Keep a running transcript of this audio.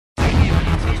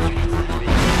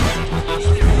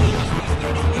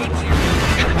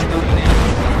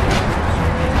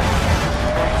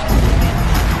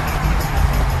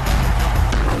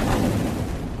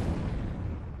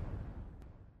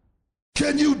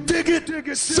dig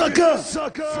it, sucker?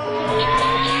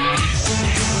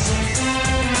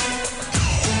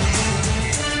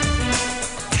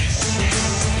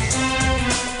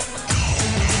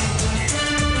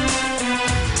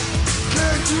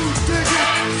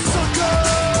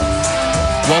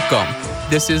 Welcome.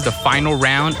 This is the final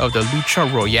round of the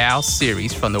Lucha Royale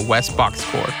series from the West Box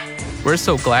Court. We're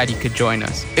so glad you could join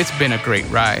us. It's been a great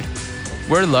ride.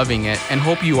 We're loving it and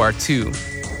hope you are too.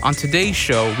 On today's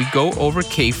show, we go over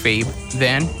Kayfabe,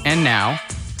 then and now.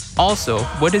 Also,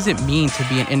 what does it mean to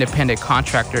be an independent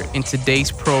contractor in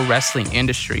today's pro wrestling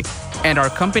industry? And are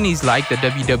companies like the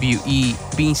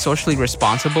WWE being socially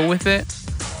responsible with it?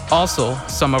 Also,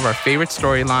 some of our favorite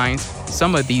storylines,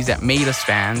 some of these that made us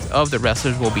fans of the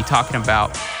wrestlers we'll be talking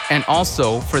about. And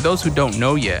also, for those who don't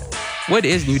know yet, what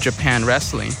is New Japan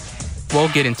Wrestling? We'll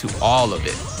get into all of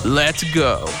it. Let's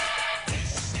go.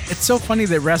 It's so funny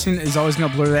that wrestling is always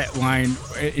going to blur that line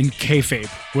in kayfabe,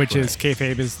 which is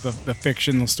kayfabe is the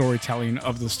fictional storytelling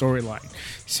of the storyline.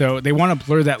 So they want to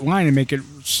blur that line and make it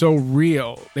so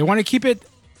real. They want to keep it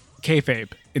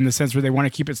kayfabe in the sense where they want to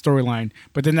keep it storyline,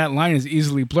 but then that line is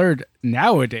easily blurred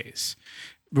nowadays,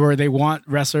 where they want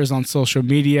wrestlers on social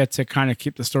media to kind of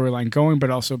keep the storyline going, but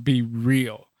also be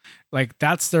real. Like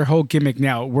that's their whole gimmick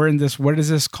now. We're in this, what is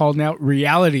this called now?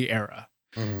 Reality era.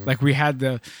 Mm-hmm. Like we had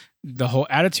the whole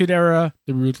attitude era,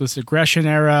 the ruthless aggression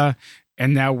era,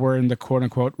 and now we're in the quote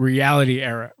unquote reality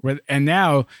era. And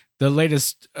now the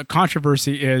latest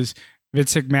controversy is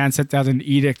Vince McMahon sent out an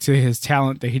edict to his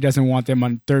talent that he doesn't want them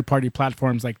on third-party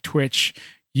platforms like Twitch,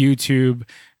 YouTube.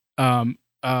 What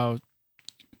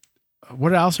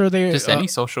else are they? Just any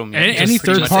social media. Any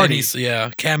third party.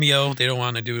 Yeah, Cameo. They don't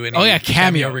want to do any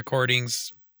Cameo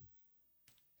recordings.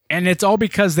 And it's all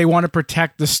because they want to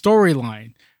protect the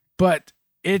storyline. But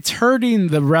it's hurting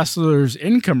the wrestlers'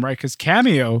 income, right? Because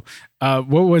Cameo, what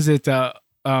was it? So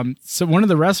one of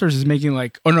the wrestlers is making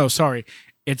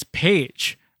it's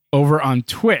Paige over on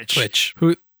Twitch.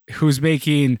 Who's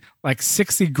making like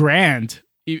 60 grand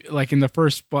like in the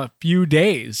first few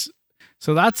days.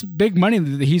 So that's big money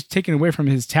that he's taking away from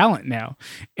his talent now.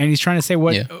 And he's trying to say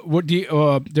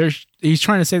he's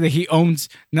trying to say that he owns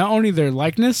not only their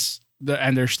likeness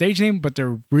and their stage name, but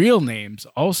their real names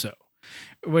also.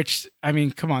 Which, I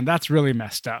mean, come on, that's really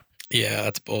messed up. Yeah,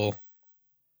 that's bull.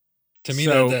 To me,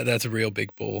 that's a real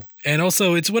big bull. And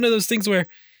also, it's one of those things where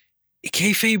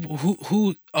kayfabe,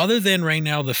 who other than right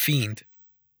now the Fiend,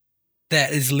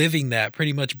 that is living that,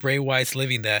 pretty much Bray Wyatt's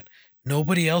living that.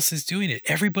 Nobody else is doing it.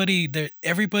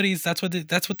 Everybody's. That's what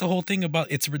the whole thing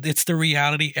about. It's the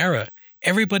reality era.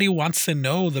 Everybody wants to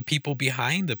know the people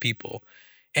behind the people,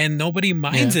 and nobody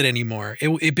minds it anymore.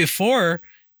 It before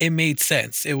it made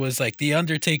sense. It was like The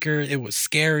Undertaker. It was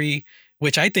scary,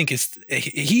 which I think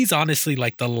he's honestly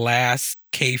like the last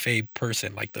kayfabe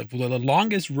person, like the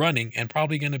longest running, and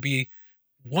probably going to be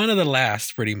one of the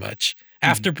last, pretty much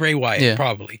after Bray Wyatt,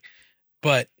 probably.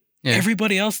 But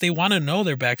everybody else, they want to know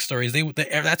their backstories.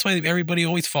 That's why everybody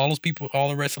always follows people, all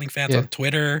the wrestling fans on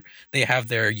Twitter. They have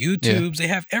their YouTubes. They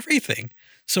have everything.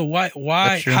 So why?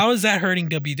 How is that hurting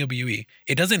WWE?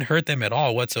 It doesn't hurt them at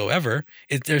all whatsoever.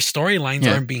 Their storylines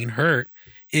aren't being hurt.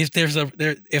 If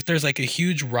there's like a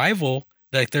huge rival,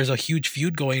 like there's a huge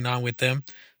feud going on with them,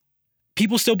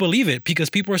 people still believe it because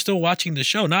people are still watching the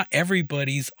show. Not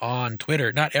everybody's on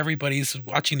Twitter. Not everybody's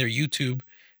watching their YouTube.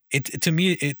 To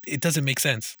me, it doesn't make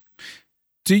sense.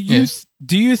 Do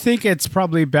you think it's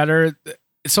probably better?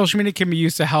 Social media can be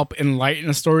used to help enlighten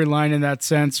a storyline in that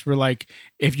sense, where like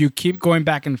if you keep going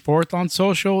back and forth on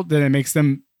social, then it makes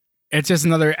it's just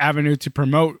another avenue to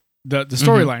promote the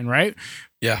storyline, right?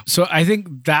 Yeah. So I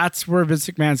think that's where Vince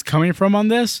McMahon's coming from on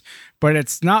this, but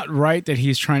it's not right that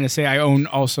he's trying to say, I own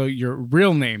also your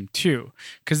real name too.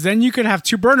 Because then you could have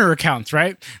two burner accounts,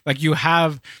 right? Like you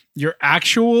have your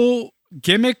actual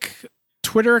gimmick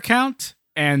Twitter account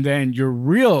and then your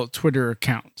real Twitter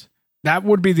account. That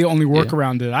would be the only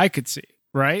workaround that I could see,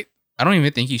 right? I don't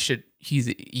even think he's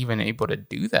even able to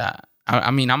do that.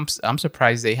 I mean, I'm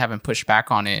surprised they haven't pushed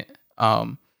back on it.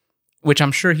 Which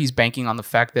I'm sure he's banking on the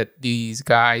fact that these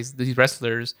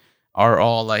wrestlers are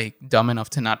all like dumb enough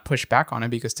to not push back on it,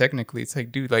 because technically it's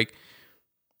like, dude, like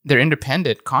they're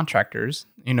independent contractors.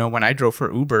 You know, when I drove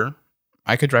for Uber,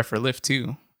 I could drive for Lyft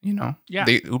too. You know,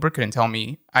 Uber couldn't tell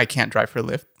me I can't drive for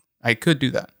Lyft. I could do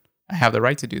that. I have the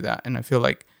right to do that. And I feel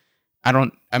like I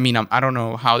don't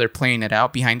know how they're playing it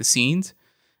out behind the scenes.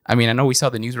 I mean, I know we saw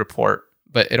the news report,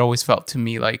 but it always felt to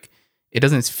me like it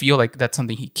doesn't feel like that's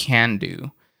something he can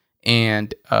do.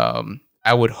 And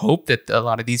I would hope that a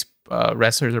lot of these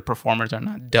wrestlers or performers are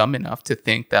not dumb enough to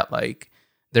think that like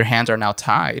their hands are now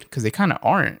tied, because they kind of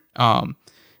aren't.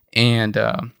 And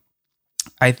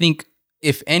I think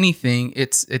if anything,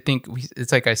 it's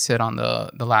like I said on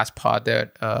the last pod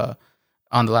that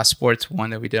on the last sports one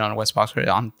that we did on West Box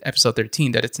on episode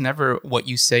 13, that it's never what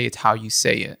you say, it's how you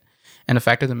say it. And the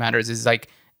fact of the matter is like,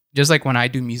 just like when I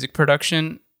do music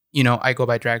production, you know, I go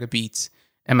by Draga Beats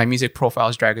and my music profile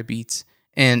is Draga Beats.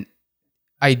 And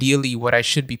ideally what I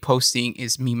should be posting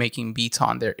is me making beats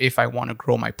on there if I want to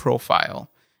grow my profile,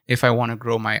 if I want to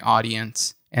grow my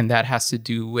audience. And that has to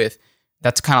do with,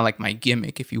 that's kind of like my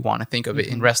gimmick, if you want to think of it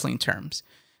in wrestling terms.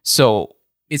 So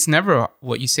it's never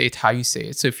what you say, it's how you say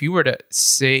it. So if you were to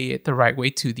say it the right way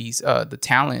to these, the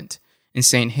talent, and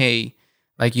saying, hey,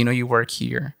 like, you know, you work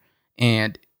here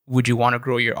and would you want to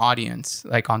grow your audience,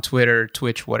 like on Twitter,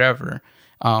 Twitch, whatever,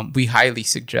 we highly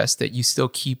suggest that you still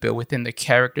keep it within the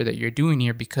character that you're doing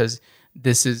here, because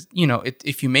this is, you know,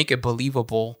 if you make it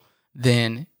believable,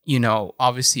 then, you know,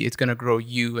 obviously it's going to grow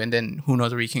you, and then who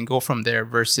knows where you can go from there,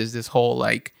 versus this whole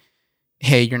like,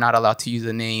 hey, you're not allowed to use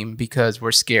a name because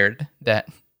we're scared that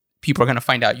people are going to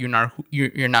find out you're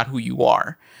not who you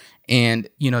are. And,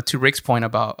 you know, to Rick's point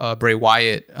about Bray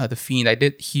Wyatt, the Fiend, I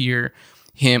did hear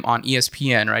him on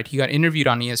ESPN, right? He got interviewed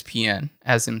on ESPN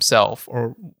as himself,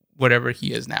 or whatever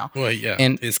he is now. Well, yeah,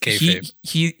 and it's kayfabe.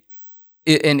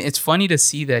 And it's funny to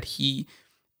see that he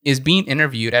is being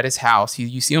interviewed at his house.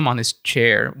 You see him on his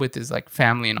chair with his like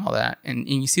family and all that, and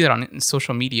you see that on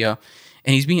social media.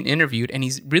 And he's being interviewed, and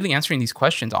he's really answering these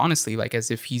questions honestly, like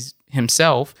as if he's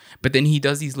himself. But then he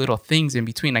does these little things in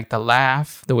between, like the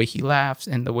laugh, the way he laughs,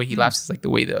 and the way he laughs is like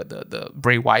the way the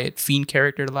Bray Wyatt Fiend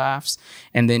character laughs.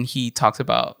 And then he talks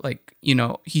about, like, you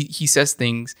know, he says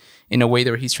things in a way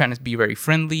where he's trying to be very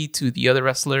friendly to the other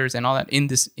wrestlers and all that in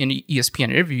ESPN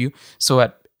interview. So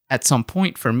at some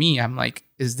point for me, I'm like,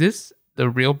 is this the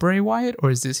real Bray Wyatt,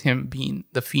 or is this him being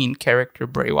the Fiend character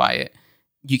Bray Wyatt?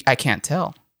 I can't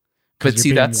tell. But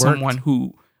see, that's someone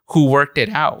who worked it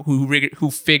out, who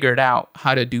figured out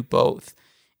how to do both.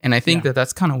 And I think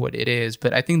that's kind of what it is.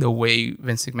 But I think the way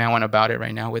Vince McMahon went about it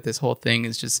right now with this whole thing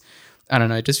is just, I don't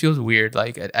know, it just feels weird.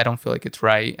 Like, I don't feel like it's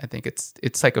right. I think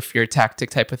it's like a fear tactic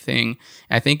type of thing.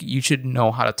 And I think you should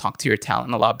know how to talk to your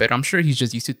talent a lot better. I'm sure he's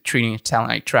just used to treating his talent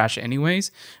like trash anyways.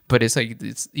 But it's like,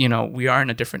 you know, we are in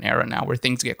a different era now where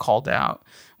things get called out.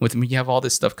 You have all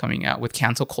this stuff coming out with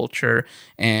cancel culture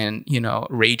and, you know,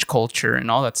 rage culture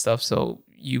and all that stuff. So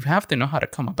you have to know how to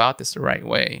come about this the right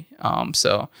way.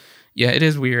 So yeah, it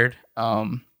is weird.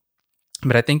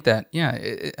 But I think that,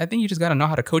 I think you just got to know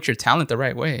how to coach your talent the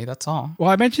right way. That's all. Well,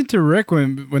 I mentioned to Rick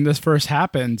when this first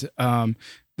happened,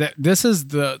 that this is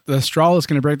the straw that's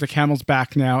going to break the camel's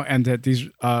back now, and that these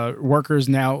workers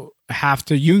now have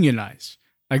to unionize.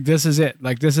 Like, this is it.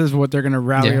 Like, this is what they're going to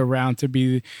rally around to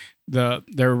be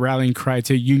their rallying cry,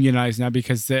 to unionize now,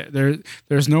 because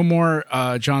there's no more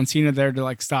John Cena there to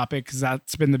like stop it, because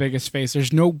that's been the biggest face.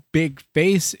 There's no big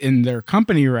face in their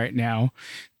company right now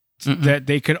that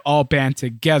they could all band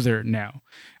together now.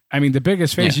 I mean, the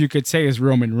biggest face you could say is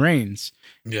Roman Reigns.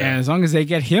 Yeah. And as long as they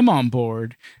get him on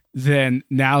board, then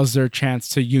now's their chance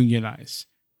to unionize.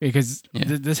 Because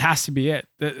this has to be it.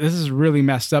 This is really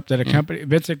messed up that a company,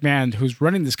 Vince McMahon, who's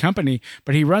running this company,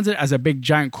 but he runs it as a big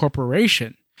giant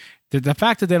corporation. The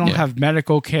fact that they don't have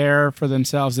medical care for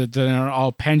themselves, that they're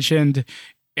all pensioned,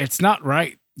 it's not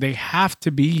right. They have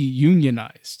to be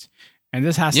unionized. And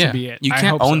this has to be it. You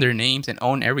can't own their names and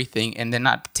own everything and then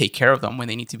not take care of them when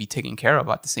they need to be taken care of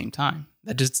at the same time.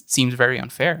 That just seems very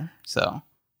unfair. So,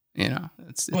 you know,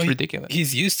 it's ridiculous.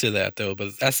 He's used to that, though.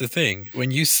 But that's the thing. When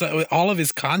you saw all of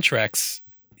his contracts,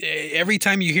 every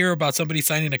time you hear about somebody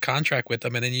signing a contract with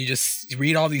them, and then you just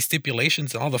read all these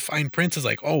stipulations and all the fine print is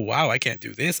like, oh, wow, I can't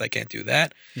do this. I can't do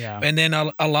that. Yeah. And then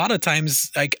a lot of times,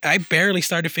 like, I barely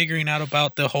started figuring out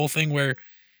about the whole thing where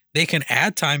they can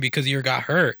add time because you got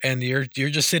hurt and you're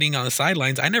just sitting on the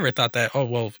sidelines. I never thought that, oh,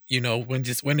 well, you know, when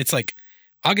it's like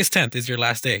August 10th is your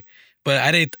last day. But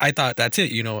I thought that's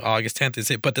it, you know, August 10th is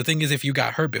it. But the thing is, if you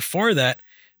got hurt before that,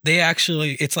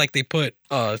 it's like they put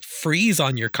a freeze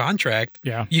on your contract.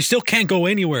 Yeah. You still can't go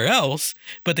anywhere else,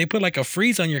 but they put like a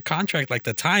freeze on your contract, like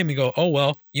the time, and go, oh,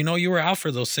 well, you know, you were out for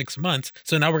those 6 months.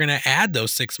 So now we're going to add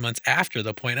those 6 months after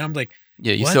the point. And I'm like,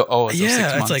 yeah, you still owe us those 6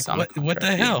 months. It's like, what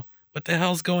the hell? Yeah. What the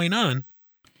hell's going on?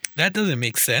 That doesn't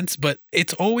make sense, but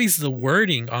it's always the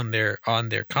wording on their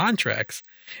contracts.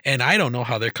 And I don't know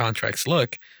how their contracts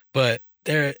look, but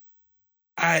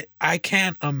I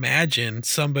can't imagine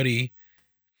somebody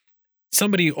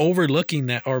overlooking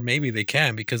that, or maybe they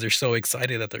can because they're so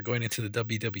excited that they're going into the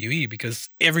WWE, because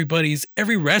every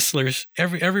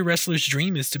wrestler's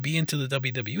dream is to be into the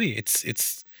WWE.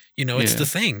 It's you know, it's the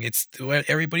thing. It's what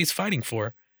everybody's fighting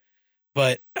for.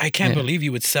 But I can't believe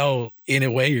you would sell, in a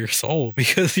way, your soul,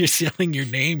 because you're selling your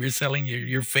name, you're selling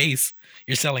your face,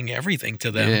 you're selling everything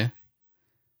to them. Yeah.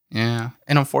 Yeah.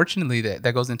 And unfortunately,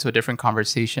 that goes into a different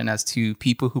conversation as to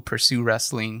people who pursue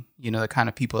wrestling, the kind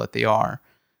of people that they are.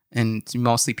 And it's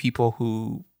mostly people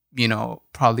who,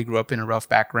 probably grew up in a rough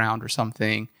background or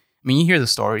something. I mean, you hear the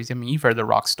stories. I mean, you've heard The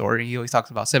Rock story. He always talks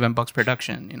about $7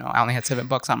 production. I only had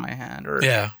 $7 on my hand, or,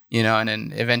 and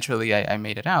then eventually I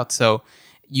made it out. So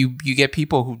you get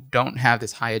people who don't have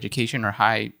this high education or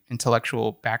high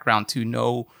intellectual background to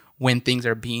know when things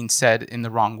are being said in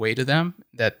the wrong way to them,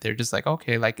 that they're just like,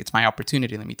 okay, like, it's my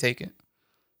opportunity, let me take it.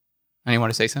 Anyone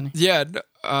want to say something? Yeah,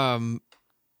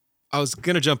 I was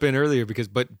gonna jump in earlier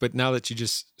but now that you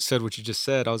just said what you just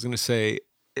said, I was gonna say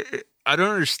I don't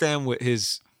understand what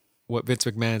Vince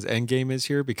McMahon's end game is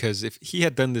here, because if he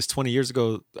had done this 20 years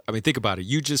ago, I mean, think about it.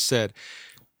 You just said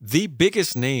the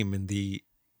biggest name in the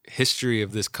history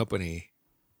of this company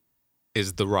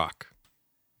is The Rock.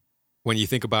 When you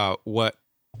think about what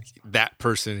that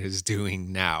person is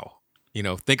doing now,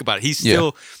 think about it. He's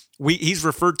still he's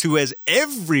referred to as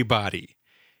everybody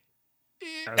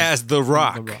as The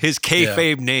Rock. His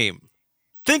kayfabe name.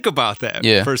 Think about that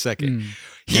for a second.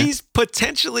 He's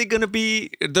potentially going to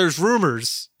be. There's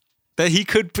rumors that he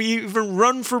could even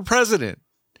run for president.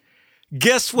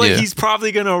 Guess what? He's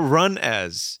probably going to run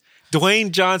as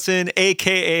Dwayne Johnson,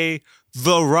 aka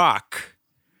The Rock.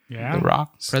 Yeah, The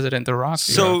Rock, President The Rock.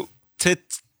 So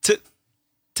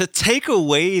to take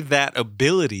away that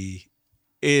ability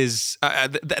is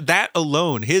that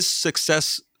alone, his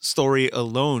success story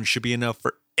alone should be enough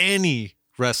for any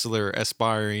wrestler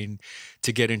aspiring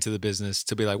to get into the business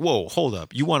to be like, whoa, hold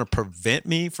up. You want to prevent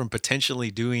me from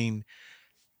potentially doing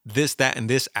this, that, and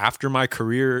this after my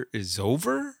career is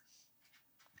over?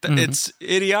 It's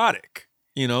idiotic,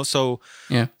 So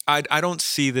I don't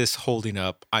see this holding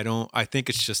up. I think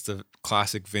it's just a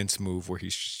classic Vince move where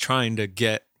he's trying to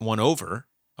get one over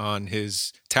on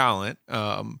his talent.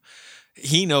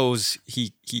 He knows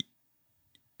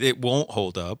it won't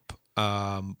hold up,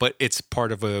 but it's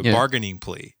part of a bargaining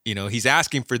plea. He's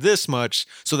asking for this much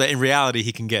so that in reality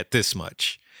he can get this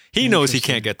much. He knows he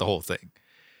can't get the whole thing,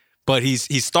 but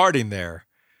he's starting there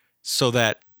so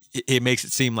that it makes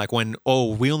it seem like you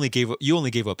only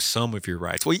gave up some of your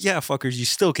rights. Well, yeah, fuckers, you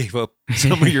still gave up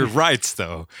some of your rights,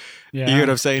 though. You know what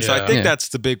I'm saying? Yeah. So I think that's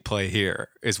the big play here,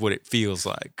 is what it feels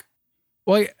like.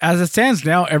 Well, as it stands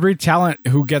now, every talent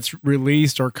who gets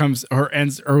released or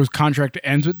ends or whose contract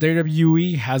ends with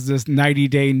WWE has this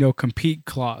 90-day no compete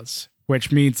clause,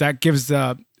 which means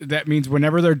that means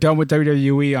whenever they're done with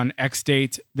WWE on X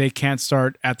date, they can't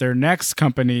start at their next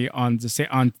company on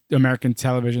American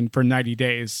television for 90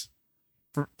 days.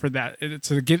 For that,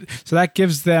 so that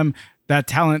gives them that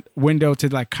talent window to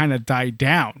like kind of die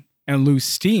down and lose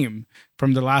steam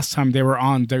from the last time they were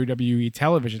on WWE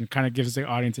television. Kind of gives the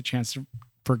audience a chance to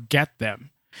forget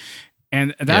them.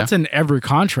 And that's in every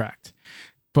contract.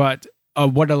 But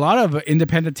what a lot of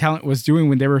independent talent was doing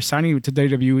when they were signing to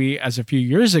WWE as a few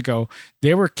years ago,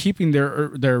 they were keeping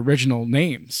their original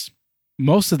names.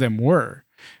 Most of them were.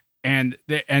 And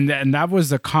that was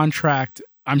the contract.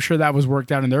 I'm sure that was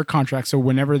worked out in their contract. So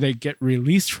whenever they get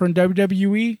released from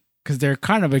WWE, because they're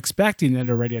kind of expecting it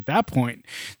already at that point,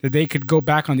 that they could go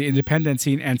back on the independent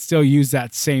scene and still use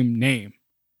that same name.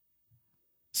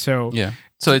 So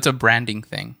so it's a branding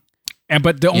thing.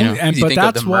 But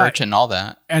that's why merch and all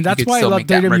that, and that's why I love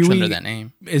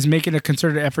WWE is making a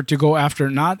concerted effort to go after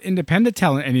not independent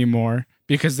talent anymore,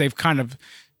 because they've kind of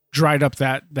dried up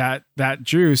that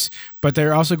juice. But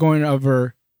they're also going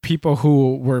over people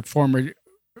who were former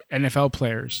NFL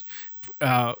players,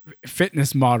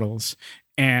 fitness models,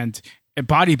 and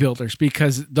bodybuilders,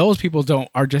 because those people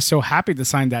are just so happy to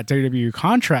sign that WWE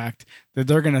contract that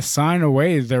they're going to sign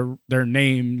away their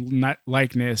name,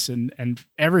 likeness, and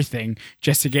everything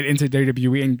just to get into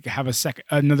WWE and have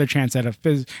another chance at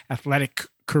a athletic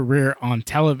career on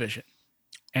television.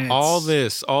 And all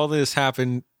this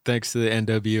happened thanks to the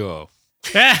NWO.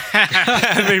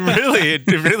 I mean, really, it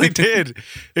really did.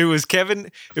 It was Kevin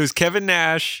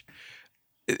Nash.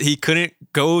 He couldn't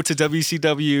go to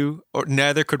WCW, or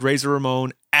neither could Razor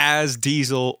Ramon as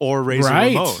Diesel or Razor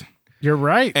Ramon. You're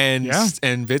right. And Vince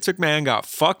McMahon got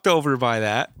fucked over by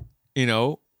that,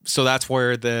 so that's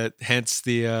where hence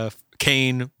the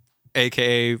Kane,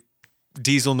 aka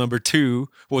Diesel number 2,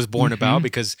 was born about,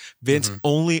 because Vince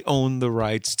only owned the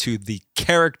rights to the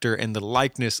character and the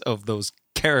likeness of those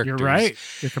characters. You're right.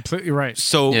 You're completely right.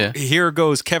 So here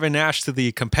goes Kevin Nash to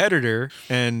the competitor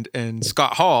and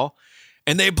Scott Hall,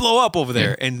 and they blow up over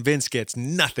there, and Vince gets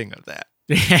nothing of that.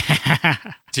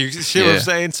 Do you see what I'm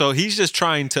saying? So he's just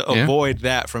trying to avoid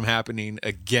that from happening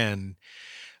again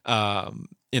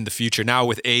in the future. Now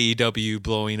with AEW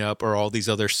blowing up or all these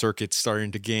other circuits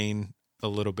starting to gain a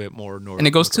little bit more and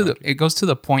it goes to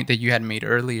the point that you had made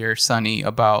earlier, Sonny,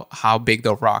 about how big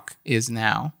The Rock is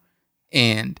now.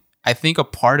 And I think a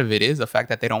part of it is the fact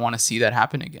that they don't want to see that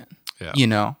happen again. Yeah. You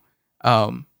know,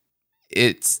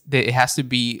 it has to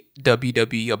be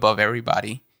WWE above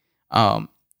everybody.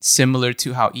 Similar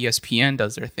to how ESPN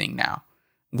does their thing now,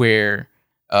 where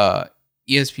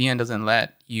ESPN doesn't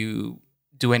let you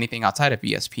do anything outside of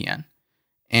ESPN.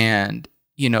 And,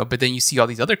 you know, but then you see all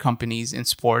these other companies in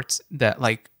sports that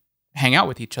like hang out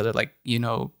with each other. Like, you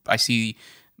know, I see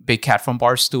Big Cat from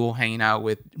Barstool hanging out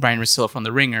with Brian Russillo from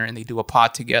The Ringer, and they do a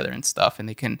pod together and stuff, and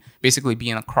they can basically be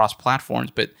in across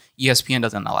platforms, but ESPN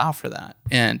doesn't allow for that.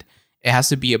 And it has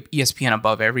to be a ESPN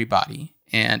above everybody.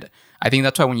 And I think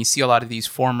that's why when you see a lot of these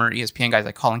former ESPN guys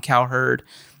like Colin Cowherd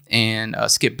and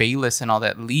Skip Bayless and all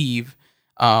that leave,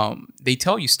 they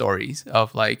tell you stories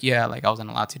of like, yeah, like I wasn't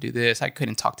allowed to do this. I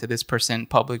couldn't talk to this person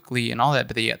publicly and all that,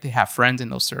 but they have friends in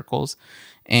those circles,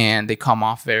 and they come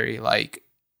off very like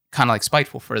kind of like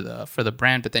spiteful for the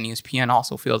brand. But then ESPN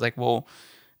also feels like, well,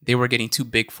 they were getting too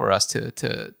big for us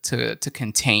to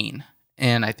contain.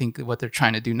 And I think what they're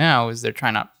trying to do now is they're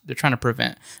trying to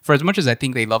prevent, for as much as I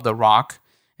think they love The Rock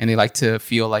and they like to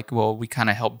feel like, well, we kind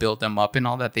of help build them up and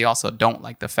all that, they also don't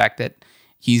like the fact that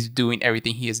he's doing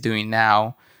everything he is doing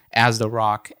now as The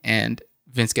Rock, and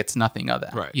Vince gets nothing of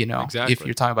that. Right. You know, exactly. If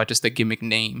you're talking about just a gimmick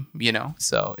name, you know,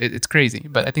 so it's crazy.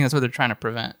 But I think that's what they're trying to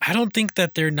prevent. I don't think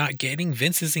that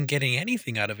Vince isn't getting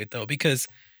anything out of it though, because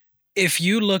if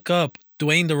you look up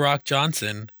Dwayne The Rock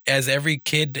Johnson, as every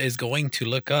kid is going to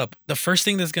look up, the first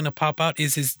thing that's going to pop out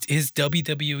is his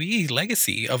WWE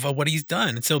legacy of what he's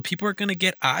done. And so people are going to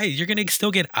get eyes. You're going to still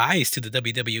get eyes to the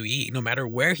WWE no matter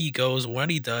where he goes,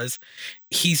 what he does.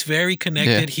 He's very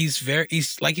connected. Yeah.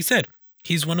 He's like you said,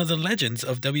 he's one of the legends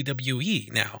of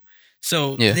WWE now.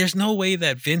 So there's no way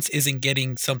that Vince isn't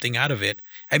getting something out of it.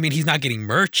 I mean, he's not getting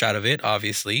merch out of it,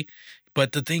 obviously.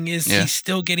 But the thing is, he's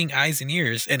still getting eyes and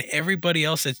ears, and everybody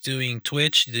else that's doing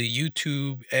Twitch, the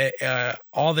YouTube,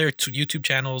 all their YouTube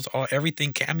channels,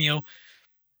 everything, Cameo,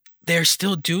 they're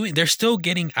still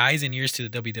getting eyes and ears to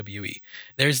the WWE.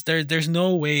 There's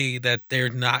no way that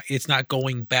it's not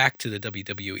going back to the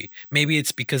WWE. Maybe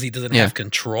it's because he doesn't have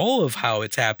control of how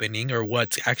it's happening or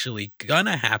what's actually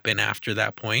gonna happen after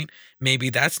that point. Maybe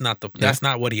that's not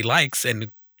what he likes, and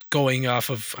going off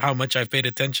of how much I've paid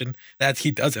attention, that he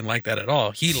doesn't like that at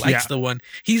all. He likes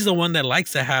he's the one that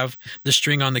likes to have the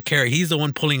string on the carrot. He's the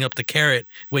one pulling up the carrot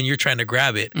when you're trying to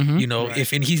grab it. Mm-hmm. You know,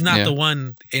 and he's not the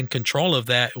one in control of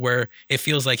that, where it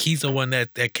feels like he's the one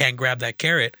that can't grab that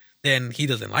carrot, then he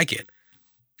doesn't like it.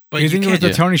 But you think it was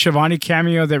the Tony Schiavone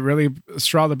cameo that really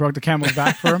straw that broke the camel's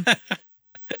back for him?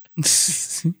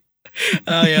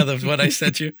 Oh yeah, the one I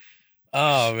sent you.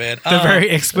 Oh man, the very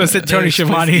explicit Tony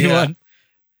Schiavone one.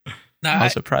 No,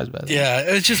 I'm surprised by that. Yeah,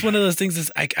 it's just one of those things.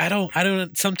 Is I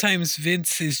don't. Sometimes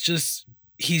Vince is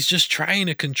he's just trying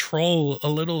to control a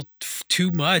little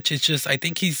too much. It's just I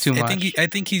think he's too much. I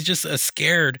think he's just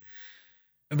scared.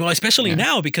 Well, especially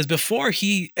now, because before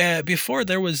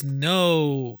there was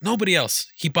nobody else.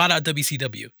 He bought out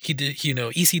WCW. He did,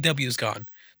 ECW is gone.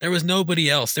 There was nobody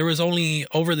else. There was only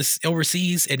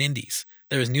overseas and indies.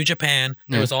 There was New Japan.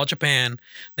 There was All Japan.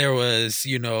 There was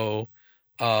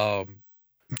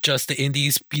just the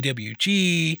indies,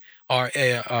 PWG,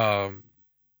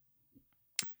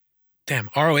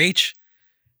 ROH,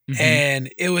 and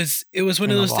it was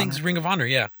one of those things. Ring of Honor,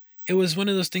 it was one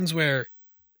of those things where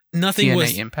nothing TNA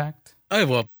was Impact.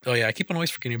 I keep on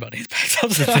always forgetting about Impact.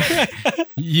 I'm sorry.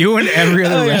 You and every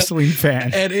other wrestling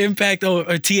fan and Impact or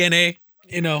TNA.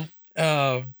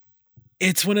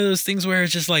 It's one of those things where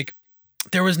it's just like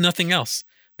there was nothing else,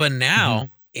 but now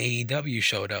AEW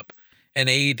showed up. And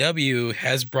AEW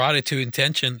has brought it to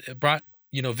attention. Vince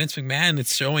McMahon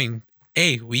is showing,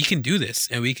 hey, we can do this,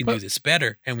 and we can do this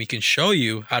better, and we can show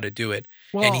you how to do it.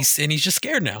 Well, and he's just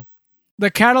scared now.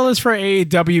 The catalyst for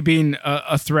AEW being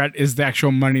a threat is the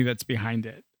actual money that's behind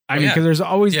it. I mean, because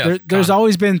there's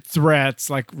always been threats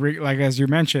like as you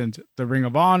mentioned, the Ring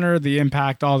of Honor, the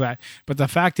Impact, all that. But the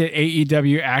fact that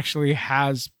AEW actually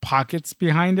has pockets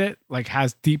behind it, like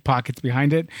has deep pockets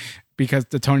behind it, because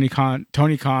the Tony Khan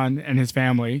and his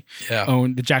family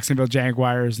own the Jacksonville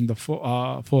Jaguars and the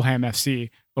Fulham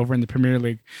FC over in the Premier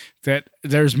League, that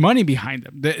there's money behind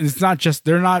them. It's not just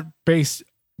they're not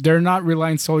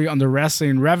relying solely on the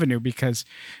wrestling revenue, because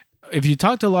if you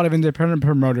talk to a lot of independent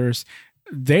promoters,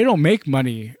 they don't make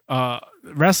money.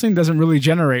 Wrestling doesn't really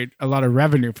generate a lot of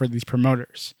revenue for these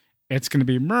promoters. It's going to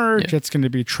be merch. Yeah. It's going to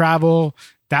be travel.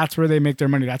 That's where they make their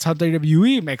money. That's how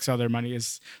WWE makes all their money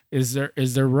is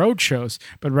their road shows.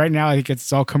 But right now, I think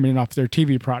it's all coming off their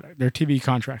TV product, their TV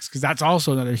contracts, because that's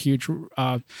also another huge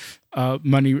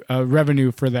money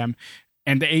revenue for them.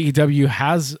 And the AEW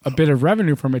has a bit of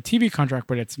revenue from a TV contract,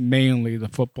 but it's mainly the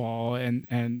football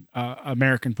and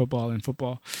American football and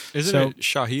football. Isn't it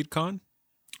Shahid Khan?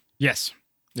 Yes.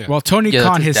 Yeah. Well, Tony that's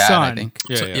Khan, his dad, son. I think.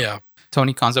 Yeah.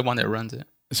 Tony Khan's the one that runs it.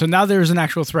 So now there's an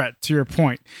actual threat, to your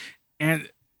point. And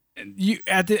you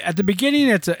at the beginning,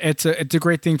 it's a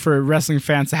great thing for wrestling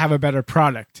fans to have a better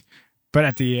product. But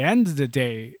at the end of the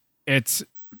day, it's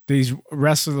these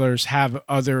wrestlers have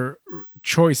other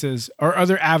choices or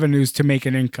other avenues to make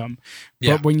an income.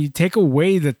 Yeah. But when you take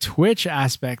away the Twitch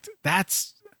aspect,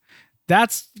 that's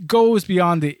goes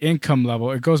beyond the income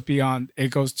level. It goes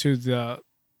to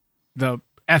the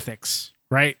ethics,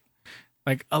 right?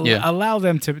 Like allow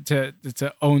them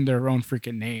to own their own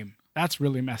freaking name. That's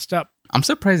really messed up. I'm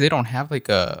surprised they don't have like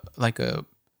a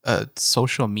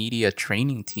social media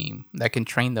training team that can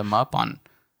train them up on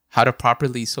how to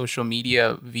properly social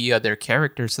media via their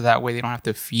characters, so that way they don't have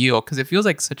to feel, because it feels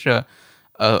like such a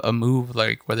move,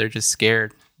 like where they're just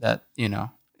scared that, you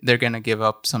know, they're gonna give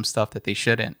up some stuff that they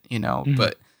shouldn't, you know. Mm-hmm.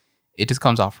 But it just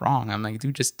comes off wrong. I'm like,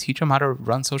 dude, just teach them how to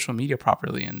run social media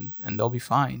properly and they'll be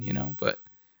fine, you know. But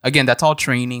again, that's all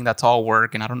training, that's all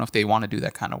work, and I don't know if they want to do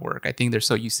that kind of work. I think they're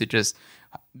so used to just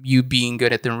you being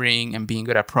good at the ring and being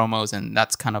good at promos, and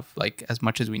that's kind of like as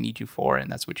much as we need you for, and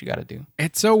that's what you got to do.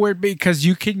 It's so weird because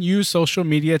you can use social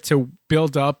media to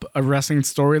build up a wrestling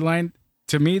storyline.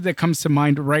 To me, that comes to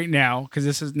mind right now, because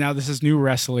this is new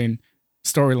wrestling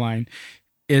storyline,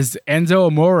 is Enzo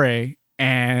Amore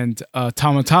and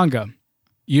Tama Tonga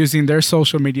using their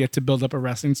social media to build up a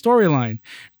wrestling storyline,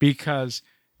 because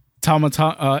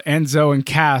Enzo and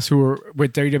Cass, who were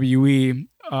with WWE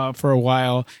for a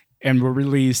while and were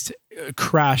released,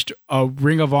 crashed a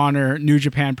Ring of Honor New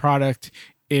Japan product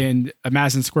in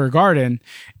Madison Square Garden.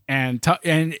 And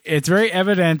it's very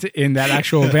evident in that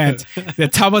actual event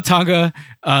that Tama Tonga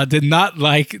did not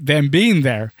like them being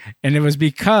there. And it was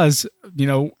because, you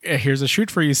know, here's a shoot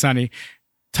for you, Sonny.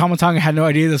 Tama Tonga had no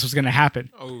idea this was going to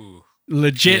happen. Oh.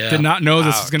 Legit did not know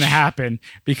this was going to happen,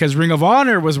 because Ring of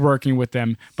Honor was working with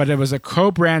them, but it was a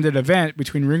co-branded event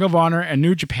between Ring of Honor and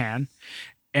New Japan.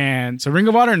 And so Ring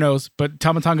of Honor knows, but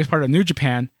Tama Tonga is part of New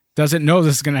Japan, doesn't know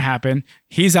this is going to happen.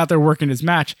 He's out there working his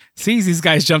match, sees these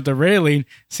guys jump the railing,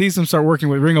 sees them start working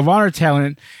with Ring of Honor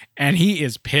talent, and he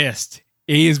is pissed.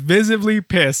 He is visibly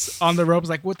pissed on the ropes,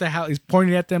 like, what the hell? He's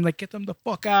pointing at them like, get them the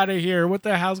fuck out of here. What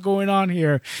the hell's going on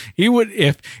here? He would,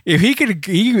 if he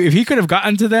could have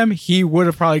gotten to them, he would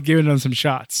have probably given them some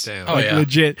shots. Damn.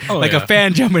 Legit. A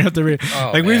fan jumping up the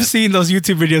railing. We've seen those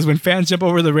YouTube videos when fans jump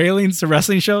over the railings to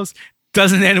wrestling shows.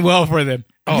 Doesn't end well for them.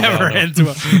 Never ends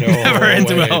well. Never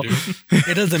ends well.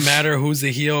 It doesn't matter who's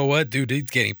the heel or what, dude. He's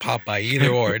getting popped by either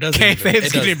or. It doesn't.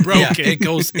 Kayfabe's getting broken. Yeah,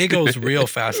 it goes real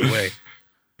fast away.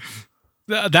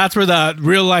 That's where the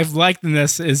real life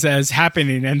likeness is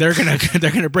happening, and they're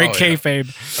gonna break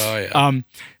kayfabe. Oh yeah.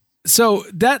 So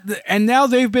that, and now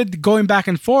they've been going back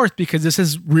and forth because this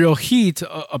is real heat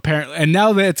apparently, and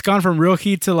now that it's gone from real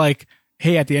heat to like,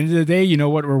 hey, at the end of the day, you know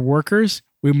what? We're workers.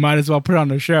 We might as well put on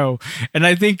a show. And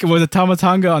I think it was a Tama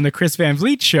Tonga on the Chris Van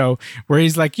Vliet show where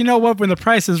he's like, you know what? When the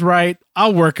price is right,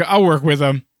 I'll work with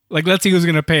them. Like, let's see who's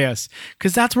gonna pay us,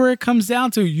 because that's where it comes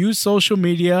down to. Use social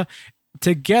media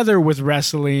together with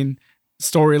wrestling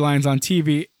storylines on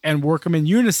TV and work them in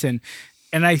unison.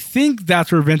 And I think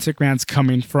that's where Vince McMahon's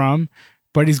coming from,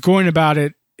 but he's going about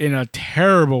it in a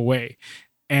terrible way.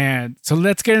 And so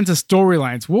let's get into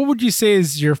storylines. What would you say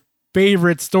is your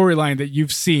favorite storyline that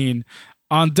you've seen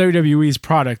on WWE's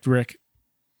product, Rick?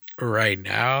 Right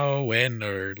now, when,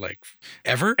 or like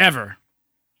ever? Ever.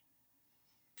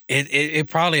 It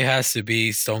probably has to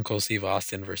be Stone Cold Steve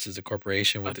Austin versus the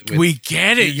Corporation. With we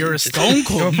get it. You're a Stone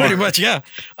Cold. Pretty much, yeah.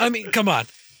 I mean, come on.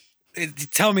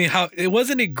 Tell me how it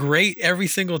wasn't it great every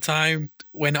single time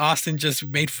when Austin just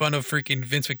made fun of freaking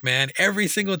Vince McMahon. Every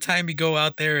single time he go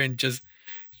out there and just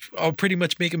pretty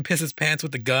much make him piss his pants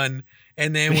with the gun.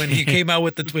 And then when he came out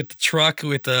with the truck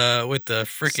with the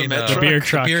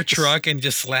freaking beer truck and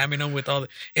just slamming him with all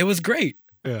it was great.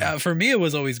 Yeah. For me, it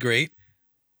was always great.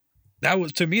 That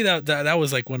was, to me, that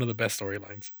was like one of the best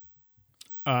storylines.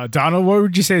 Donald, what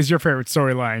would you say is your favorite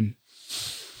storyline?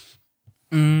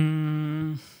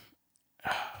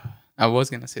 I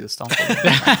was gonna say the Stone Cold.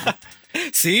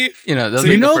 See,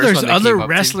 there's other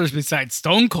wrestlers besides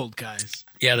Stone Cold, guys.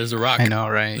 Yeah, there's The Rock. I know,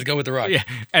 right? Let's go with The Rock. Yeah,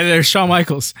 and there's Shawn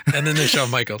Michaels. And then there's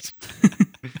Shawn Michaels.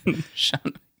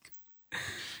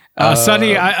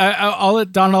 Sonny, I'll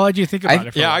let Don. I'll let you think about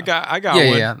it. Yeah, I got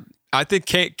one. Yeah. I think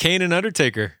Kane and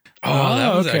Undertaker. Oh,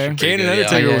 that was okay. actually Kane and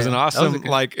Undertaker was an awesome,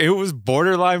 like, it was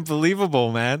borderline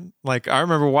believable, man. Like, I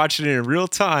remember watching it in real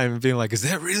time and being like, is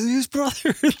that really his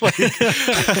brother? Like,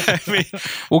 I mean,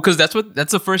 well, because that's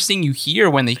the first thing you hear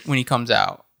when he comes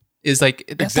out. Is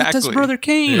like, that's his brother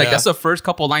Kane. Yeah. Like, that's the first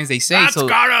couple lines they say. That's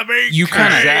gotta be you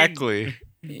kind of exactly.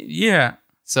 Yeah.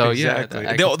 So exactly.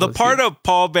 Yeah, the part of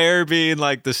Paul Bear being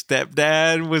like the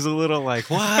stepdad was a little like,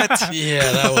 what? Yeah,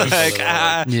 that was like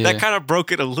that kind of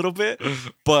broke it a little bit.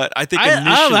 But I think initially,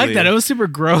 I like that. It was super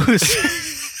gross.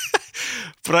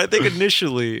 But I think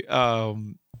initially,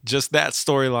 just that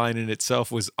storyline in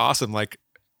itself was awesome. Like,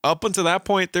 up until that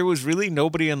point, there was really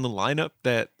nobody in the lineup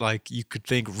that like you could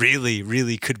think really,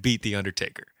 really could beat the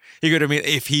Undertaker. You know what I mean?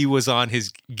 If he was on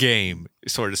his game,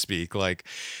 so to speak, like,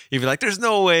 you'd be like, there's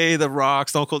no way The Rock,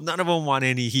 Stone Cold, none of them want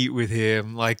any heat with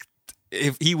him. Like,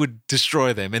 if he would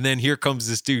destroy them. And then here comes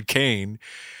this dude, Kane,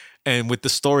 and with the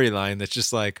storyline that's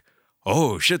just like,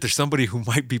 oh shit, there's somebody who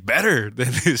might be better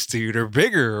than this dude, or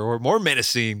bigger, or more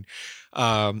menacing.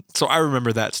 So I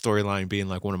remember that storyline being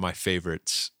like one of my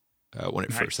favorites when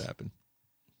it first happened.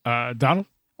 Donald?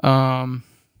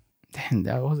 Damn,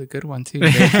 that was a good one too.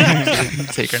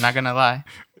 Taker, not gonna lie.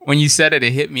 When you said it,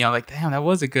 it hit me. I'm like, damn, that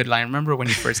was a good line. I remember when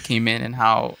he first came in and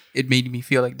how it made me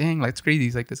feel like, dang, like it's crazy.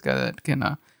 He's like this guy that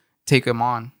can take him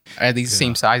on at least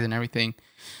same size and everything.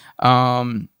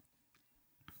 I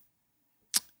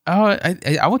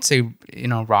would say,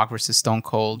 Rock versus Stone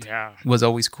Cold was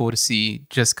always cool to see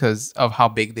just because of how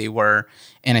big they were.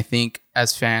 And I think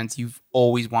as fans, you've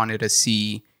always wanted to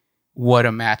see what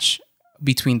a match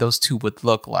between those two would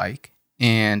look like.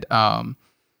 And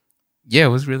it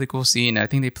was really cool seeing it. I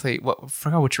think they played, I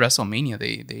forgot which WrestleMania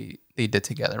they did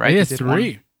together, right? They did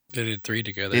three. They did three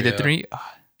together. They did three? Oh.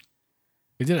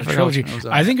 They did a trilogy.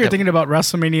 I think you're thinking about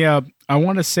WrestleMania, I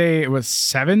want to say it was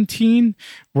 17,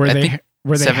 where they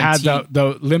had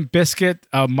the Limp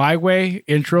Bizkit My Way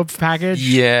intro package.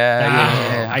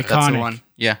 Yeah. Iconic. That's the one.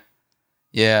 Yeah.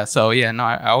 Yeah. So, no,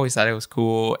 I always thought it was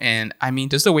cool. And I mean,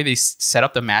 just the way they set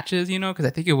up the matches, because I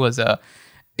think it was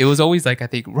always like, I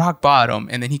think rock bottom,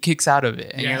 and then he kicks out of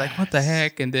it. And you're like, what the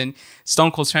heck? And then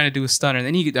Stone Cold's trying to do a stunner, and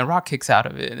then the Rock kicks out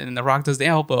of it. And then the Rock does the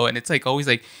elbow. And it's like always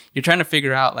like, you're trying to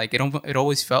figure out, like, it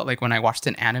always felt like when I watched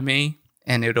an anime,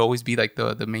 and it would always be like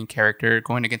the main character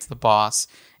going against the boss,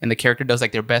 and the character does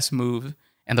like their best move,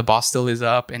 and the boss still is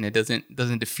up, and it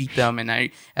doesn't defeat them. And I,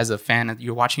 as a fan,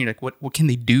 you're watching, you're like, what can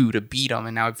they do to beat them?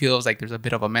 And now it feels like there's a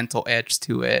bit of a mental edge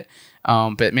to it.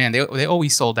 But man, they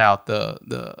always sold out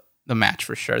the match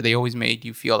for sure. They always made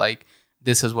you feel like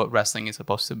this is what wrestling is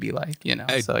supposed to be like,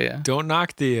 So yeah. Don't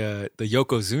knock the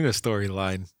Yokozuna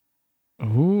storyline.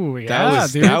 Ooh, yeah,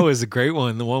 that was a great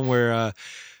one. The one where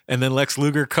and then Lex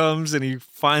Luger comes and he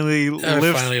finally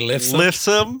lifts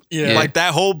him. Yeah. Like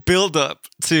that whole build up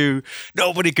to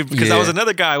nobody could, because that was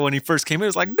another guy when he first came in. It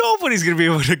was like, nobody's going to be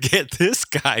able to get this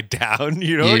guy down.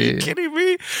 Are you kidding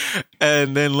me?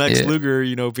 And then Lex Luger,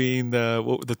 being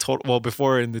the total, well,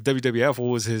 before in the WWF, what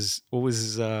was his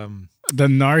the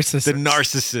narcissist. The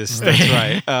narcissist.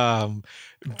 That's right.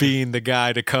 Being the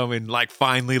guy to come and like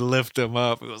finally lift him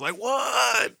up. It was like,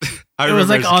 what? It was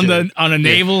like on a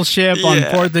naval ship on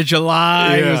 4th of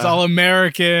July. It was all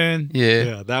American.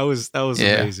 Yeah, that was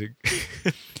amazing.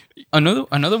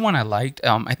 Another one I liked,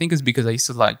 I think is because I used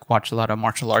to like watch a lot of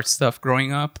martial arts stuff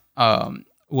growing up,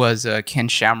 was Ken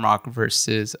Shamrock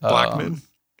versus Blackman.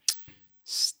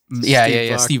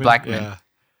 Steve Blackman.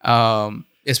 Yeah.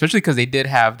 Especially because they did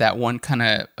have that one kind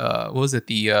of what was it,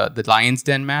 the Lions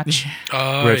Den match,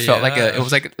 where it felt like it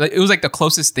was like the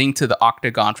closest thing to the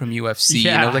Octagon from UFC.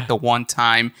 And it was like the one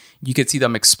time you could see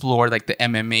them explore like the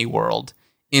MMA world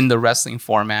in the wrestling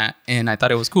format. And I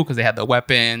thought it was cool because they had the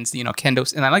weapons,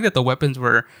 kendo, and I like that the weapons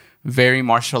were very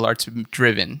martial arts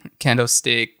driven, kendo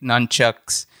stick,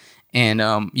 nunchucks. And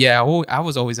I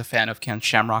was always a fan of Ken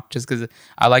Shamrock just because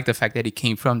I like the fact that he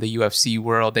came from the UFC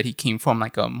world, that he came from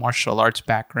like a martial arts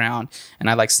background. And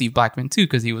I like Steve Blackman too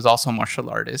because he was also a martial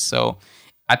artist. So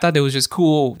I thought it was just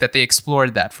cool that they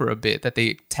explored that for a bit, that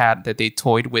they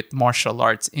toyed with martial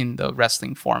arts in the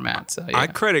wrestling format. So, I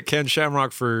credit Ken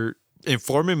Shamrock for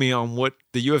informing me on what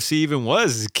the UFC even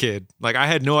was as a kid. Like, I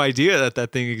had no idea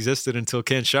that thing existed until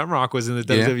Ken Shamrock was in the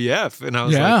WWF, and I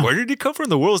was like, where did he come from?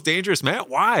 The world's dangerous man?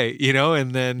 Why?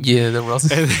 And then the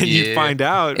world's, and then you find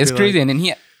out it's crazy. Like, and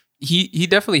then he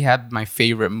definitely had my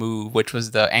favorite move, which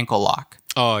was the ankle lock.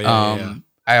 Oh yeah.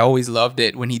 I always loved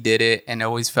it when he did it, and I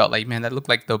always felt like, man, that looked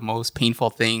like the most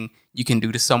painful thing you can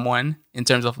do to someone in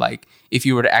terms of like if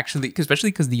you were to actually,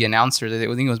 especially because the announcer, I think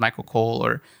it was Michael Cole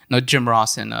or no Jim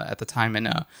Ross at the time,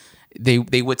 and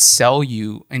they would sell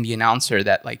you and the announcer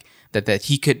that like that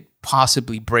he could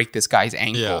possibly break this guy's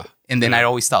ankle, and then I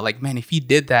always thought like, man, if he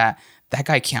did that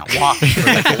guy can't walk for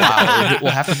like a while.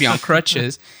 We'll have to be on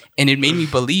crutches. And it made me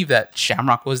believe that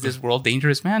Shamrock was this world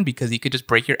dangerous man because he could just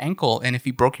break your ankle. And if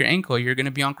he broke your ankle, you're going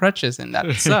to be on crutches. And that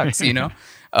sucks, you know?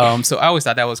 So I always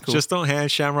thought that was cool. Just don't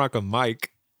hand Shamrock a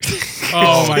mic.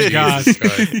 Oh my gosh.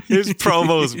 His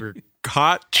promos were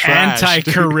hot trash.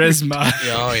 Anti-charisma.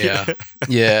 Oh, yeah.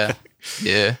 Yeah.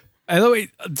 Yeah.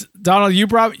 Donald,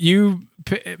 you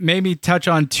made me touch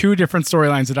on two different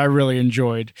storylines that I really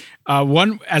enjoyed.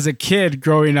 One, as a kid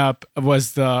growing up,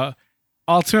 was the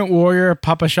Ultimate Warrior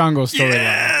Papa Shango storyline.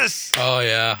 Yes! Oh,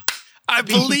 yeah. I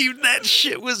believe that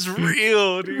shit was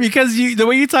real, dude. Because the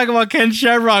way you talk about Ken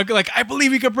Shamrock, like, I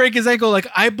believe he could break his ankle. Like,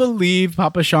 I believe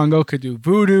Papa Shango could do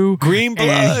voodoo. Green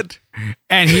blood.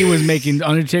 And he was making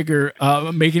Undertaker,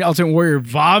 making Ultimate Warrior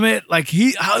vomit. Like,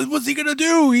 what's he gonna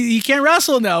do? He can't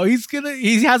wrestle now. He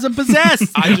has him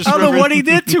possessed. I don't know what he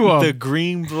did to him. The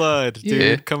green blood,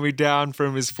 dude, coming down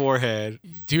from his forehead.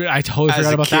 Dude, I totally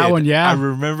forgot about that one. Yeah, I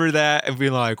remember that and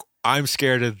being like, I'm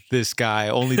scared of this guy.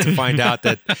 Only to find out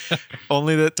that,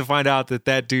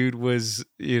 that dude was,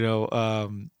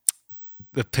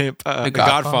 the pimp, the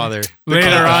Godfather.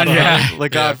 Later on, the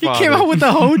Godfather. He came out with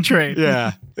the hoe train.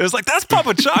 Yeah, it was like, that's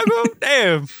Papa Chago.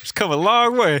 Damn, it's come a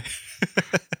long way.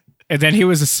 And then he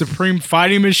was a supreme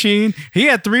fighting machine. He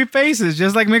had 3 faces,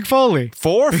 just like Mick Foley.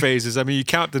 4 phases. I mean, you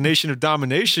count the Nation of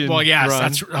Domination. Well, yes,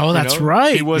 run, that's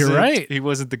right. You're right. He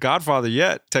wasn't the Godfather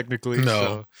yet, technically.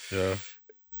 No. So. Yeah.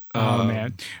 Oh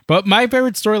man! But my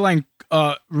favorite storyline,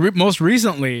 most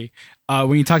recently,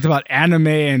 when you talked about anime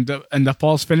and the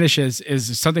false finishes,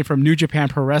 is something from New Japan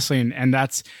Pro Wrestling, and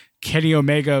that's Kenny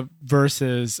Omega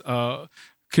versus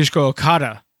Kishiko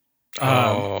Okada.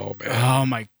 Oh man! Oh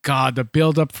my God! The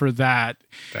build up for that.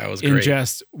 That was great. In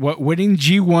just winning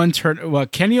G1 turn. Well,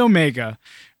 Kenny Omega,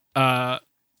 a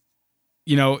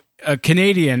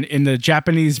Canadian in the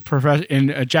Japanese in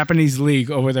a Japanese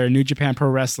league over there, New Japan Pro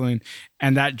Wrestling,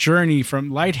 and that journey from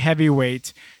light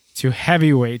heavyweight to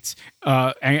heavyweight,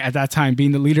 and at that time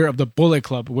being the leader of the Bullet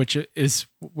Club, which is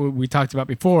what we talked about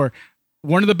before,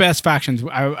 one of the best factions.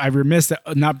 I remiss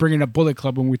not bringing up Bullet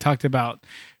Club when we talked about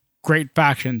great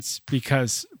factions,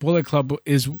 because Bullet Club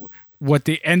is what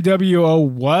the NWO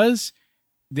was.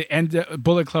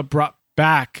 Bullet Club brought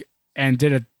back and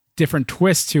did a different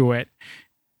twist to it,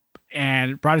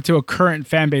 and brought it to a current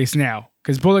fan base now,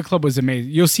 because Bullet Club was amazing.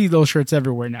 You'll see those shirts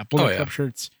everywhere now. Bullet Club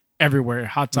shirts everywhere.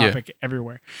 Hot Topic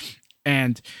everywhere.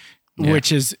 And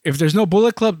which is, if there's no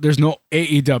Bullet Club, there's no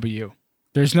AEW.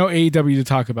 There's no AEW to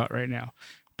talk about right now.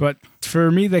 But for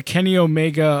me, the Kenny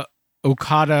Omega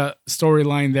Okada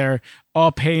storyline there,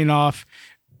 all paying off,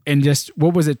 and just,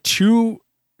 what was it, 2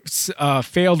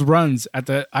 failed runs at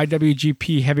the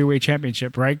IWGP Heavyweight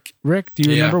Championship, right, Rick? Do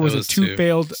you remember? Was it 2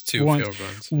 failed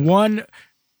ones? 1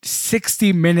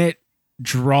 60-minute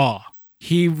draw.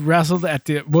 He wrestled at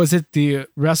was it the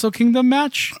Wrestle Kingdom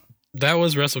match? That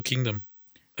was Wrestle Kingdom.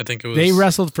 I think it was. They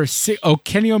wrestled for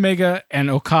Kenny Omega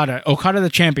and Okada. Okada the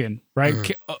champion,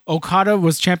 right? Okada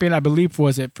was champion, I believe,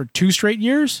 was it for 2 straight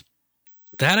years?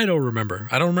 That I don't remember.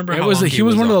 I don't remember how long he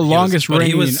was one of the longest reigning.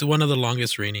 He was one of the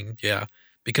longest reigning, yeah.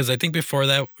 Because I think before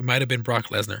that, it might have been Brock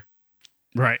Lesnar.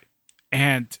 Right.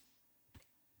 And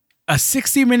a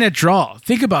 60-minute draw.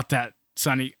 Think about that,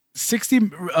 Sonny.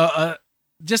 60,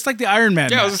 just like the Iron Man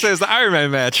match. I was going to say, it's the Iron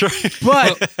Man match, right?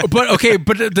 But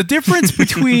the difference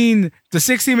between the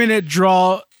 60-minute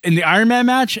draw in the Iron Man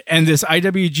match and this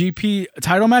IWGP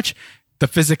title match, the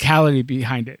physicality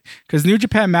behind it. Because New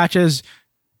Japan matches,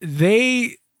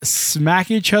 they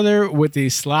smack each other with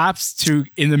these slaps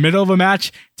in the middle of a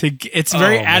match. It's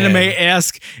very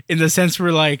anime-esque in the sense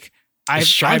where, like, I've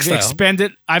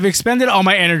expended all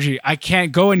my energy. I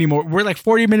can't go anymore. We're like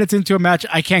 40 minutes into a match.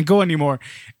 I can't go anymore.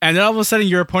 And then all of a sudden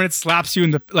your opponent slaps you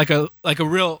in the like a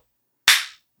real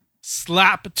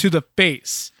slap to the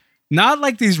face. Not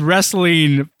like these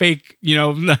wrestling fake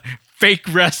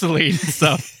wrestling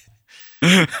stuff.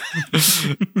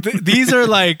 These are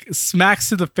like smacks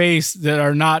to the face that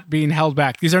are not being held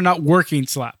back. These are not working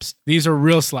slaps. These are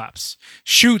real slaps.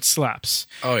 Shoot slaps.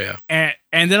 Oh yeah.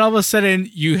 And then all of a sudden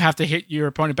you have to hit your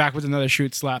opponent back with another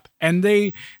shoot slap. And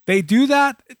they do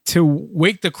that to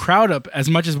wake the crowd up as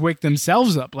much as wake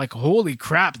themselves up. Like, holy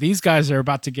crap, these guys are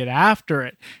about to get after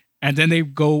it. And then they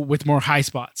go with more high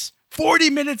spots. 40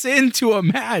 minutes into a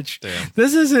match. Damn.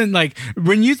 This isn't like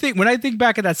when I think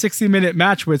back at that 60-minute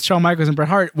match with Shawn Michaels and Bret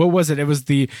Hart, what was it? It was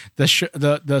the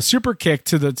super kick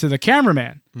to the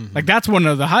cameraman. Mm-hmm. Like that's one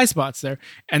of the high spots there.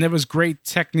 And it was great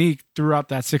technique throughout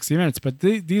that 60 minutes. But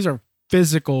these are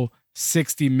physical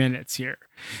 60 minutes here.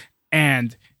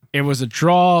 And it was a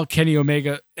draw, Kenny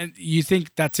Omega. And you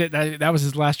think that's it. That was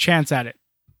his last chance at it.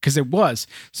 Because it was.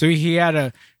 So he had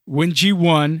to win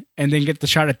G1 and then get the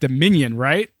shot at Dominion,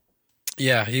 right?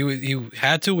 Yeah, he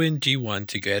had to win G1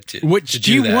 to get to Which to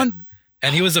do G1 that.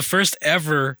 And he was the first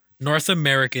ever North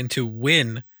American to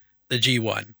win the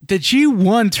G1. The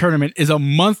G1 tournament is a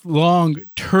month-long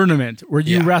tournament where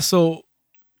you wrestle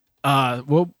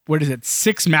what is it?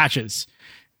 6 matches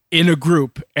in a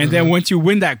group. And then once you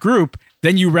win that group,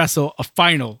 then you wrestle a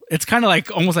final. It's kind of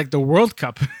like almost like the World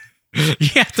Cup. You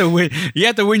have to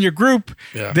win your group,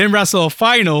 then wrestle a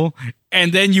final,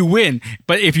 and then you win.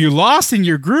 But if you lost in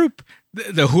your group,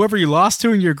 the whoever you lost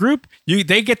to in your group,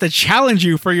 they get to challenge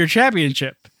you for your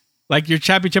championship, like your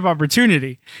championship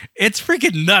opportunity. It's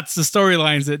freaking nuts, the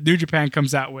storylines that New Japan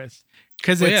comes out with.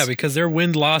 Because their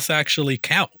win-loss actually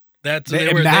count.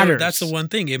 Matters. That's the one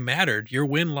thing. It mattered. Your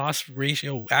win-loss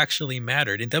ratio actually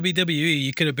mattered. In WWE,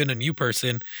 you could have been a new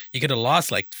person. You could have lost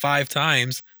like 5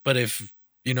 times, but if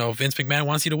Vince McMahon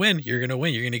wants you to win, you're going to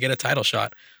win. You're going to get a title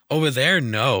shot. Over there,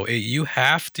 no. You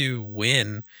have to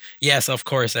win. Yes, of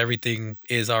course, everything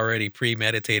is already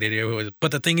premeditated.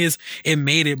 But the thing is, it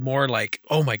made it more like,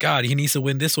 oh my God, he needs to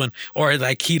win this one. Or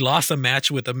like he lost a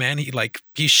match with a man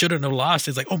he shouldn't have lost.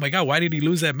 It's like, oh my God, why did he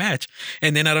lose that match?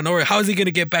 And then out of nowhere, how is he going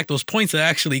to get back those points to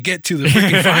actually get to the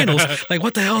freaking finals? Like,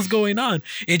 what the hell is going on?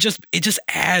 It just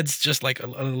adds just like a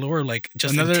lower, like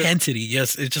just intensity.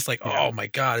 Yes, it's just like, oh my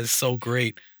God, it's so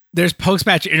great. There's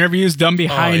post-match interviews done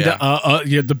behind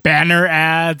the banner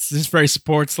ads. It's very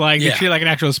sports-like. They treat it like an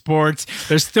actual sports.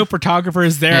 There's still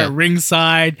photographers there at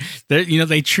ringside.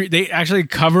 They actually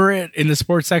cover it in the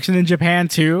sports section in Japan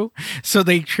too. So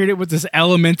they treat it with this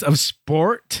element of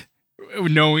sport,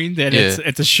 knowing that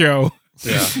it's a show.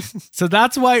 Yeah. So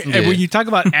that's why when you talk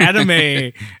about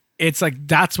anime, it's like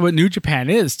that's what New Japan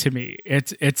is to me.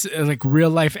 It's like real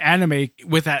life anime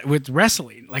with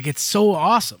wrestling. Like it's so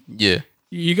awesome. Yeah.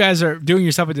 You guys are doing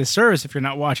yourself a disservice if you're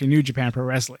not watching New Japan Pro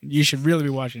Wrestling. You should really be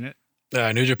watching it.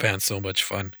 New Japan's so much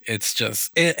fun. It's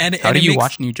just How do you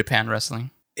watch New Japan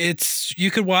Wrestling?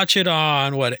 You could watch it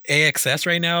on AXS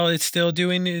right now. It's still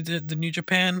doing the New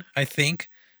Japan, I think,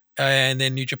 and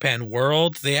then New Japan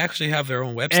World. They actually have their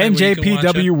own website.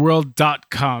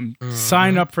 NJPWWorld.com.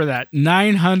 Sign up for that.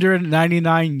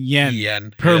 999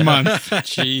 yen per month.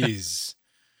 Jeez.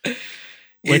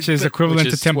 Which is equivalent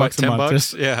to $10 a month.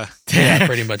 Bucks? Yeah,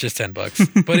 pretty much it's $10.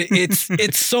 But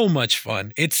it's so much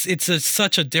fun. It's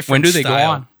such a different. When do they style. go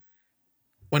on?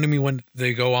 When do you mean when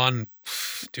they go on,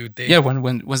 dude?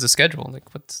 When was the schedule?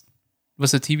 Like what's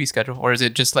the TV schedule, or is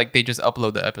it just like they just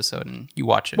upload the episode and you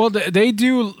watch it? Well, they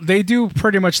do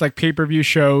pretty much like pay-per-view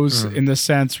shows in the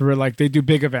sense where like they do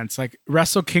big events. Like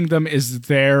Wrestle Kingdom is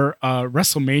their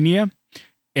WrestleMania.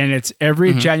 And it's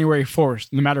every January 4th,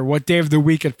 no matter what day of the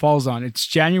week it falls on. It's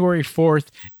January 4th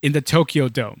in the Tokyo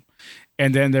Dome.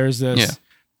 And then there's this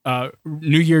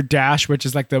New Year Dash, which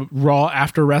is like the Raw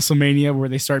after WrestleMania, where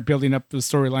they start building up the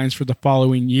storylines for the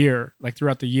following year, like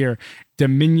throughout the year.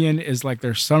 Dominion is like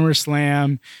their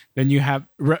SummerSlam. Then you have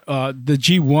the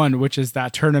G1, which is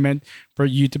that tournament for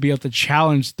you to be able to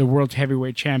challenge the World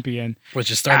Heavyweight Champion,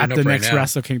 which is starting at the next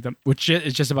Wrestle Kingdom, which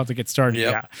is just about to get started.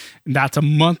 Yep. Yeah, and that's a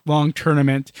month-long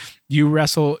tournament. You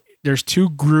wrestle. There's 2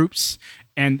 groups,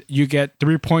 and you get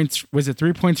 3 points. Was it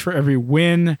 3 points for every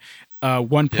win?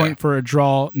 1 point for a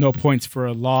draw, no points for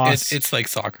a loss. It's like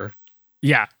soccer.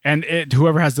 Yeah, and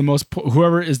whoever has the most,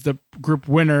 whoever is the group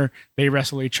winner, they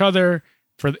wrestle each other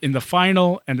in the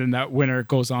final, and then that winner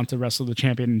goes on to wrestle the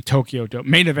champion in Tokyo Dome.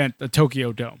 Main event, the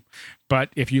Tokyo Dome. But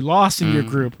if you lost in your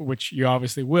group, which you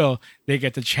obviously will, they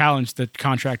get to challenge the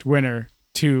contract winner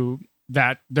to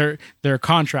that their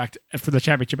contract for the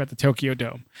championship at the Tokyo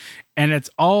Dome, and it's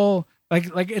all.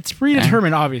 Like it's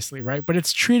predetermined, obviously, right? But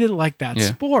it's treated like that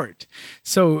sport.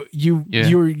 So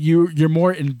you're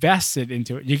more invested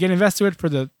into it. You get invested in it for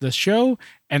the show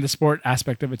and the sport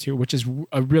aspect of it too, which is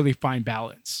a really fine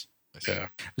balance. Yeah.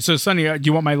 So Sonny, do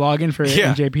you want my login for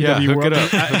NJPW hook World?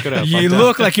 Hook it up. You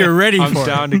look like you're ready for it. I'm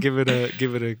down to give it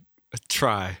a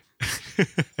try.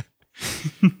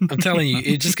 I'm telling you,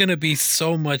 it's just gonna be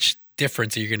so much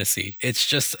difference you're gonna see. It's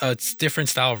just it's different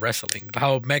style of wrestling.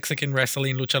 How Mexican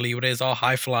wrestling, lucha libre, is all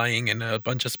high flying and a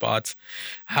bunch of spots,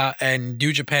 and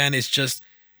New Japan is just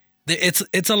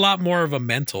it's a lot more of a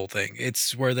mental thing.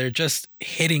 It's where they're just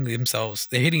hitting themselves.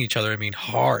 They're hitting each other. I mean,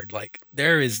 hard. Like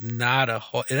there is not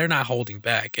they're not holding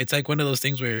back. It's like one of those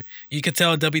things where you could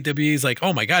tell in WWE is like,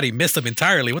 oh my God, he missed him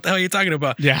entirely. What the hell are you talking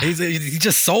about? Yeah. He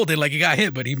just sold it like he got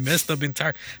hit, but he missed him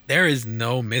entirely. There is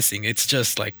no missing. It's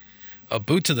just like a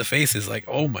boot to the face is like,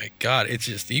 oh my God. It's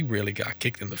just, he really got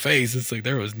kicked in the face. It's like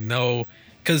there was no,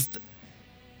 because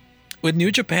with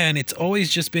New Japan, it's always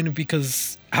just been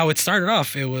because how it started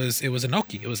off. It was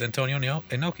Inoki. It was Antonio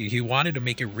Inoki. He wanted to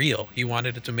make it real. He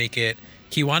wanted to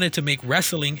make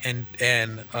wrestling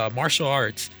and martial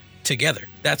arts together.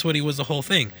 That's what he was, the whole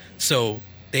thing. So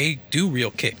they do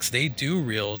real kicks. They do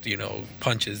real,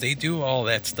 punches. They do all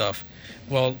that stuff.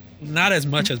 Well, not as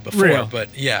much as before, Real.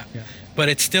 but yeah. But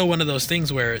it's still one of those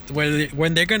things where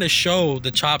when they're gonna show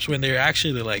the chops, when they're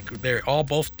actually like they're all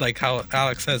both, like how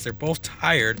Alex says, they're both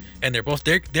tired and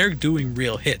they're doing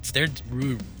real hits. They're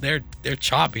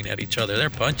chopping at each other. They're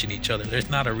punching each other. There's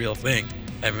not a real thing.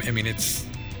 I mean, it's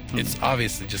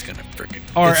obviously just gonna freaking.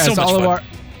 Or it's as so much fun.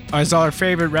 as our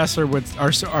favorite wrestler would,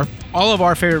 all of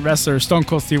our favorite wrestlers, Stone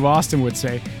Cold Steve Austin would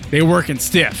say, they working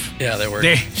stiff. Yeah, they work.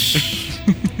 Okay.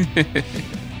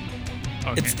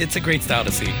 It's a great style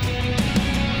to see.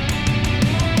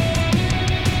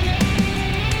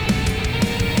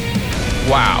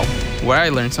 Wow, where I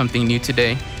learned something new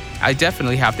today. I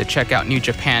definitely have to check out New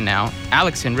Japan now.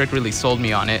 Alex and Rick really sold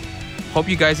me on it. Hope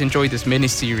you guys enjoyed this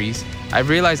mini-series. I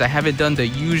realize I haven't done the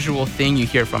usual thing you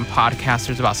hear from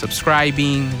podcasters about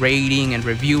subscribing, rating, and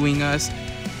reviewing us,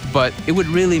 but it would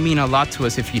really mean a lot to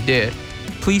us if you did.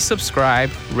 Please subscribe,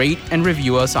 rate, and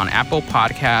review us on Apple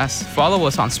Podcasts, follow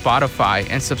us on Spotify,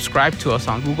 and subscribe to us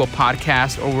on Google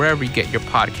Podcasts or wherever you get your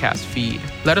podcast feed.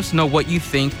 Let us know what you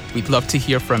think. We'd love to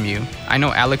hear from you. I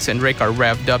know Alex and Rick are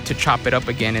revved up to chop it up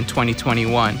again in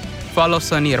 2021. Follow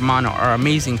Sonny Hermano, our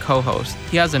amazing co-host.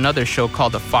 He has another show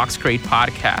called the Fox Crate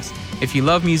Podcast. If you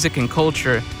love music and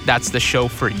culture, that's the show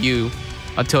for you.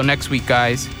 Until next week,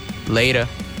 guys. Later.